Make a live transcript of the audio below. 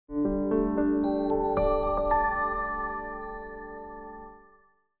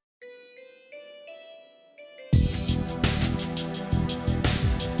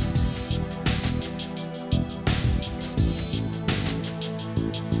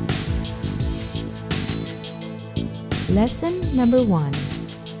Lesson number 1.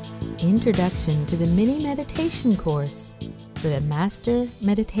 Introduction to the mini meditation course for the Master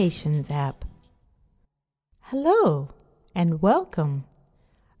Meditations app. Hello and welcome.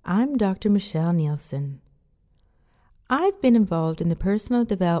 I'm Dr. Michelle Nielsen. I've been involved in the personal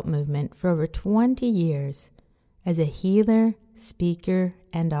development movement for over 20 years as a healer, speaker,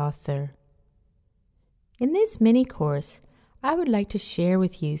 and author. In this mini course, I would like to share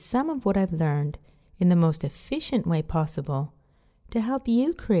with you some of what I've learned in the most efficient way possible to help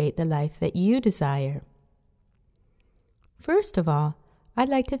you create the life that you desire. First of all, I'd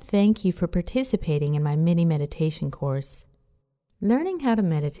like to thank you for participating in my mini meditation course. Learning how to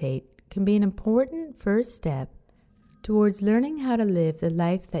meditate can be an important first step towards learning how to live the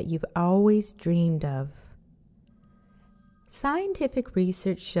life that you've always dreamed of. Scientific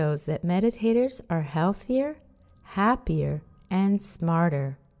research shows that meditators are healthier, happier, and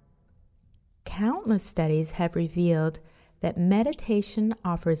smarter. Countless studies have revealed that meditation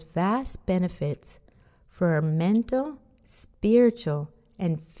offers vast benefits for our mental, spiritual,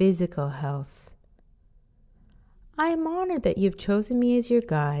 and physical health. I am honored that you've chosen me as your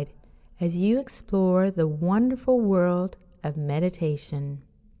guide as you explore the wonderful world of meditation.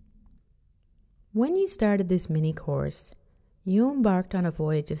 When you started this mini course, you embarked on a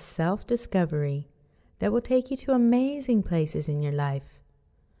voyage of self-discovery that will take you to amazing places in your life.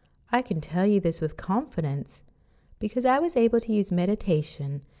 I can tell you this with confidence because I was able to use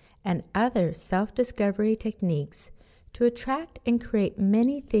meditation and other self-discovery techniques to attract and create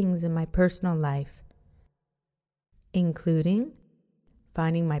many things in my personal life, including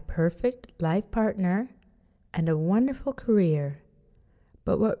finding my perfect life partner and a wonderful career.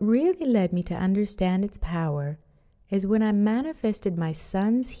 But what really led me to understand its power is when I manifested my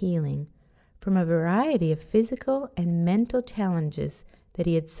son's healing from a variety of physical and mental challenges that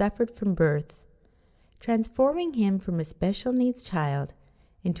he had suffered from birth, transforming him from a special needs child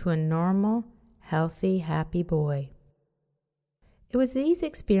into a normal, healthy, happy boy. It was these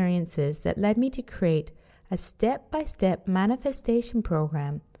experiences that led me to create a step-by-step manifestation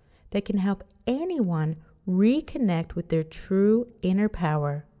program that can help anyone reconnect with their true inner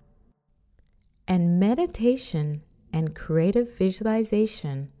power. And meditation and creative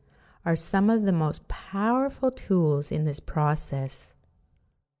visualization are some of the most powerful tools in this process.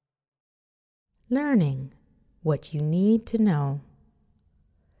 Learning what you need to know.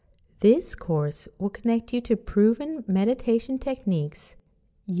 This course will connect you to proven meditation techniques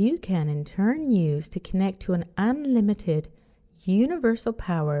you can in turn use to connect to an unlimited, universal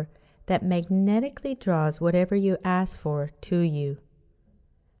power that magnetically draws whatever you ask for to you.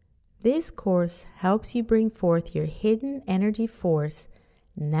 This course helps you bring forth your hidden energy force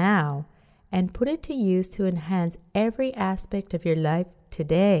now and put it to use to enhance every aspect of your life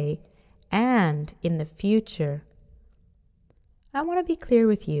today and in the future. I want to be clear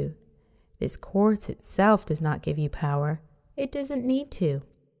with you. This course itself does not give you power. It doesn't need to.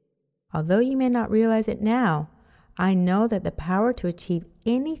 Although you may not realize it now, I know that the power to achieve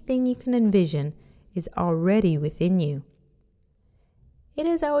anything you can envision is already within you. It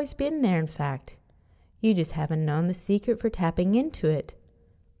has always been there, in fact. You just haven't known the secret for tapping into it,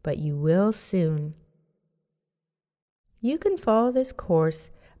 but you will soon. You can follow this course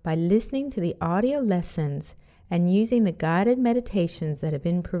by listening to the audio lessons and using the guided meditations that have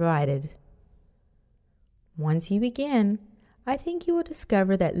been provided. Once you begin, I think you will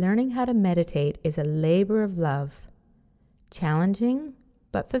discover that learning how to meditate is a labor of love, challenging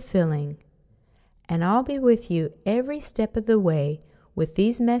but fulfilling, and I'll be with you every step of the way with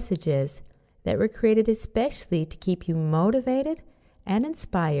these messages that were created especially to keep you motivated and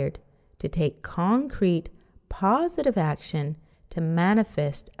inspired to take concrete, positive action to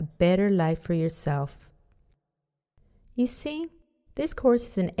manifest a better life for yourself. You see, this course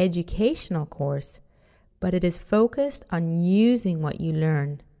is an educational course, but it is focused on using what you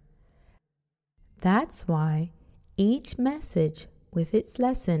learn. That's why each message with its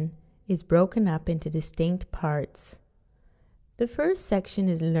lesson is broken up into distinct parts. The first section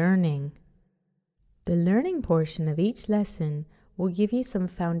is learning. The learning portion of each lesson will give you some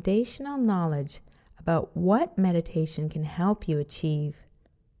foundational knowledge about what meditation can help you achieve.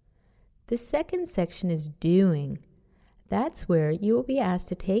 The second section is doing. That's where you will be asked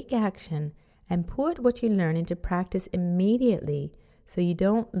to take action and put what you learn into practice immediately so you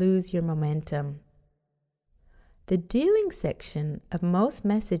don't lose your momentum. The doing section of most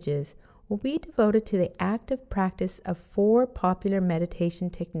messages will be devoted to the active practice of 4 popular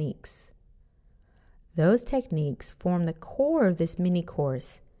meditation techniques. Those techniques form the core of this mini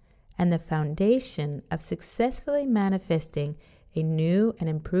course and the foundation of successfully manifesting a new and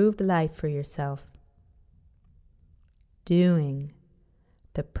improved life for yourself. doing.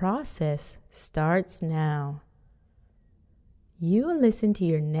 The process starts now. You will listen to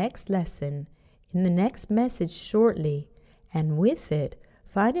your next lesson in the next message shortly, and with it,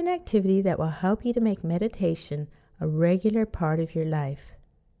 find an activity that will help you to make meditation a regular part of your life.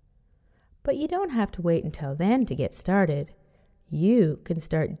 But you don't have to wait until then to get started. You can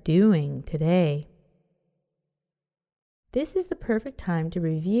start doing today. This is the perfect time to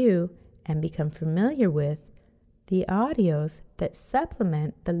review and become familiar with the audios that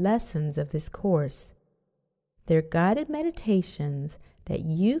supplement the lessons of this course. They're guided meditations that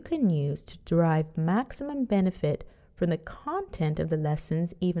you can use to derive maximum benefit from the content of the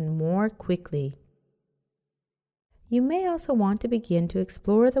lessons even more quickly. You may also want to begin to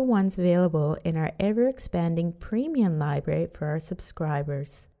explore the ones available in our ever-expanding premium library for our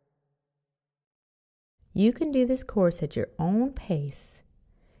subscribers. You can do this course at your own pace,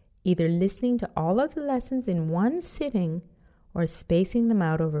 either listening to all of the lessons in one sitting or spacing them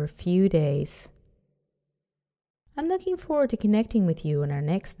out over a few days. I'm looking forward to connecting with you in our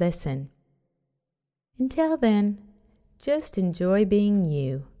next lesson. Until then, just enjoy being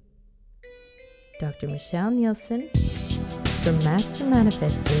you. Dr. Michelle Nielsen from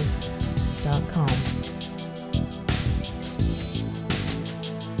MasterManifestors.com.